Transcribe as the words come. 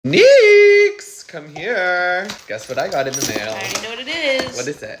Come here. Guess what I got in the mail? I already know what it is. What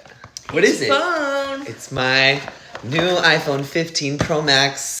is it? What is it? Phone. It's my new iPhone 15 Pro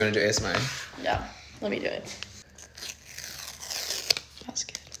Max. You want to do ASMR? Yeah, let me do it. That's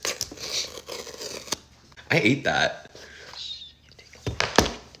good. I ate that.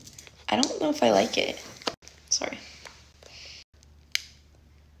 I don't know if I like it. Sorry.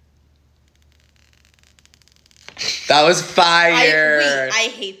 That was fire. Wait, I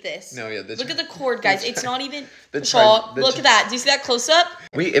hate this. No, yeah. Look at the cord, guys. It's not even. The Look at that. Do you see that close up?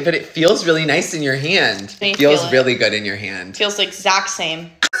 But it feels really nice in your hand. Me It feels feel it. really good in your hand. Feels the exact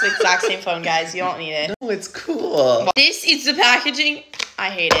same. It's the exact same phone, guys. You don't need it. No, it's cool. This is the packaging. I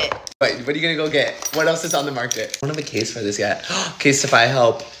hate it. Wait, what are you gonna go get? What else is on the market? I don't have a case for this yet. Casetify,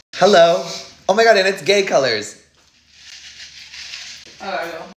 help. Hello. Oh my god, and it's gay colors. Oh, I go.